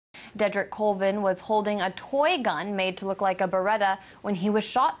Dedrick Colvin was holding a toy gun made to look like a Beretta when he was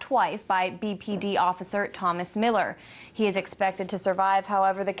shot twice by BPD officer Thomas Miller. He is expected to survive.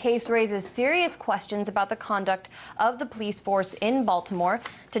 However, the case raises serious questions about the conduct of the police force in Baltimore.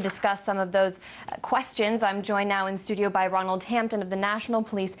 To discuss some of those questions, I'm joined now in studio by Ronald Hampton of the National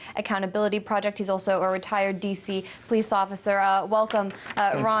Police Accountability Project. He's also a retired D.C. police officer. Welcome,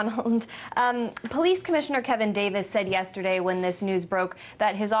 Ronald. Police Commissioner Kevin Davis said yesterday when this news broke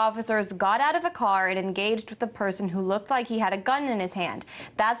that his officers got out of a car and engaged with a person who looked like he had a gun in his hand.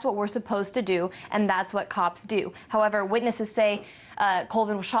 That's what we're supposed to do, and that's what cops do. However, witnesses say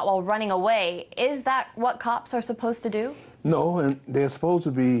Colvin was shot while running away. Is that what cops are supposed to do? No, and they're supposed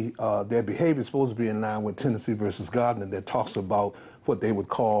to be, their behavior is supposed to be in line with Tennessee versus Gardner that talks about what they would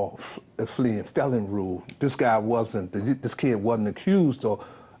call a fleeing felon rule. This guy wasn't, this kid wasn't accused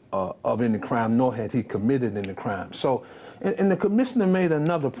of any crime, nor had he committed any crime. So, and the commissioner made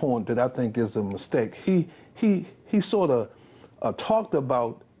another point that I think is a mistake. He sort of talked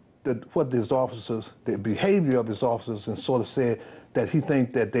about what his officers, the behavior of his officers, and sort of said that he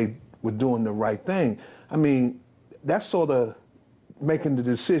think that they were doing the right thing. I mean, that's sort of making the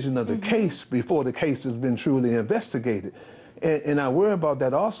decision of the case before the case has been truly investigated. And I worry about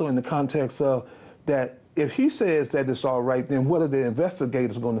that also in the context of that if he says that it's all right, then what are the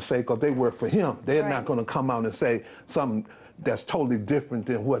investigators going to say? Because they work for him. They're not going to come out and say something that's totally different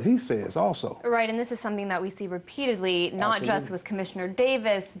than what he says also. Right, and this is something that we see repeatedly, not just with Commissioner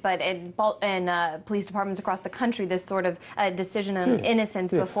Davis, but in police departments across the country, this sort of decision on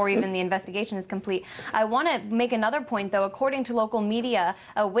innocence before even the investigation is complete. I want to make another point, though. According to local media,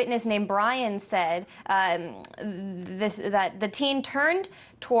 a witness named Brian said that the teen turned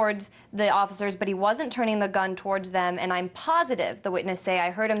towards the officers, but he wasn't turning the gun towards them, and I'm positive, the witness say, I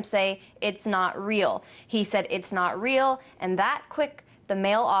heard him say, it's not real. He said it's not real, and that quick, the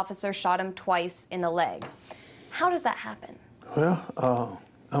male officer shot him twice in the leg. How does that happen? Well,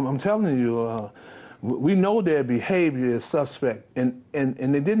 I'm telling you, we know their behavior is suspect, and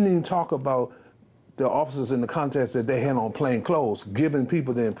they didn't even talk about the officers in the context that they had on plain clothes, giving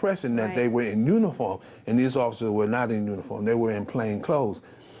people the impression that they were in uniform, and these officers were not in uniform. They were in plain clothes.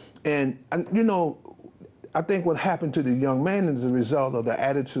 And you know, I think what happened to the young man is a result of the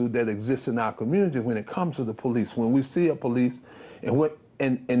attitude that exists in our community when it comes to the police. When we see a police,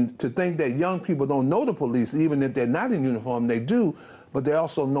 and to think that young people don't know the police, even if they're not in uniform, they do, but they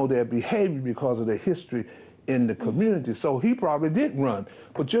also know their behavior because of the history in the community. So he probably did run,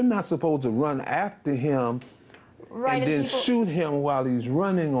 but you're not supposed to run after him and then shoot him while he's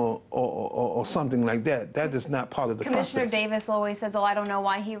running or something like that. That is not part of the process. Commissioner Davis always says, oh, I don't know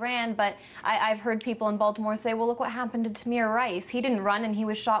why he ran, but I've heard people in Baltimore say, well, look what happened to Tamir Rice. He didn't run, and he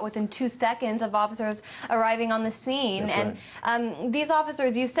was shot within 2 seconds of officers arriving on the scene. That's and these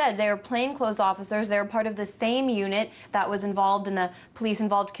officers, you said, they were plainclothes officers. They were part of the same unit that was involved in a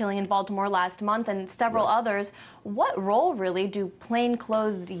police-involved killing in Baltimore last month and several others. What role, really, do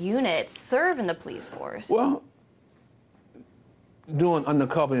plainclothes units serve in the police force? Well, doing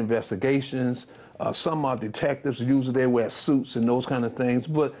undercover investigations. Some are detectives, usually they wear suits and those kind of things,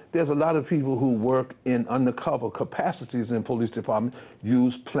 but there's a lot of people who work in undercover capacities in police department,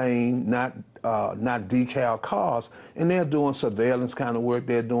 use plain, not decal cars, and they're doing surveillance kind of work.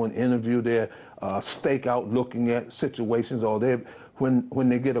 They're doing interview, they're stakeout looking at situations, or when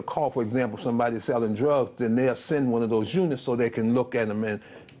they get a call, for example, somebody selling drugs, then they'll send one of those units so they can look at them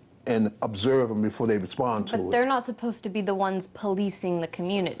and observe them before they respond to it. But they're not supposed to be the ones policing the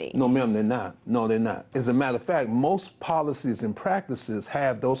community. No, ma'am, they're not. No, they're not. As a matter of fact, most policies and practices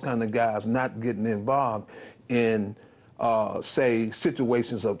have those kind of guys not getting involved in, say,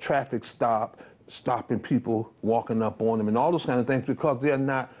 situations of traffic stopping people, walking up on them, and all those kind of things, because they're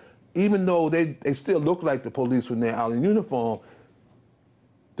not, even though they still look like the police when they're out in uniform,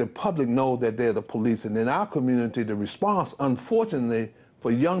 the public know that they're the police. And in our community, the response, unfortunately, for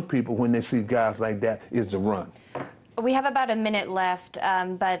young people when they see guys like that is to run. We have about a minute left,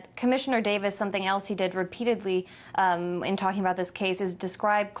 but Commissioner Davis, something else he did repeatedly in talking about this case is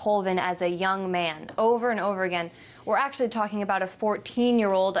describe Colvin as a young man over and over again. We're actually talking about a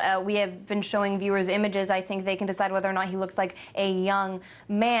 14-year-old. We have been showing viewers images. I think they can decide whether or not he looks like a young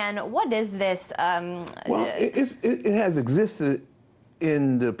man. What is this? Well, it has existed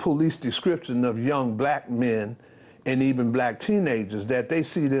in the police description of young black men and even black teenagers, that they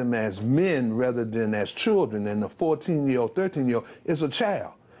see them as men rather than as children, and the 14-year-old, 13-year-old is a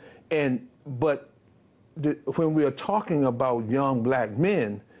child. But when we are talking about young black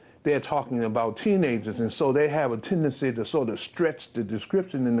men, they're talking about teenagers, and so they have a tendency to sort of stretch the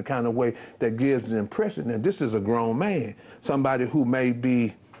description in the kind of way that gives the impression that this is a grown man, somebody who may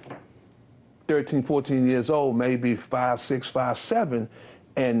be 13, 14 years old, maybe 5'6", 5'7",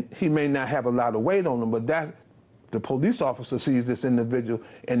 and he may not have a lot of weight on him, but that the police officer sees this individual,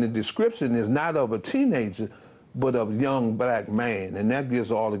 and the description is not of a teenager, but of a young black man, and that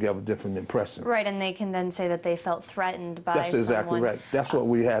gives altogether different impression. Right, and they can then say that they felt threatened by That's exactly someone. right. That's what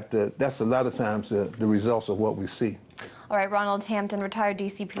we have to, that's a lot of times the results of what we see. All right, Ronald Hampton, retired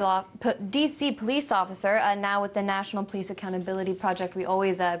DC police officer, now with the National Police Accountability Project. We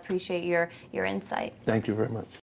always appreciate your insight. Thank you very much.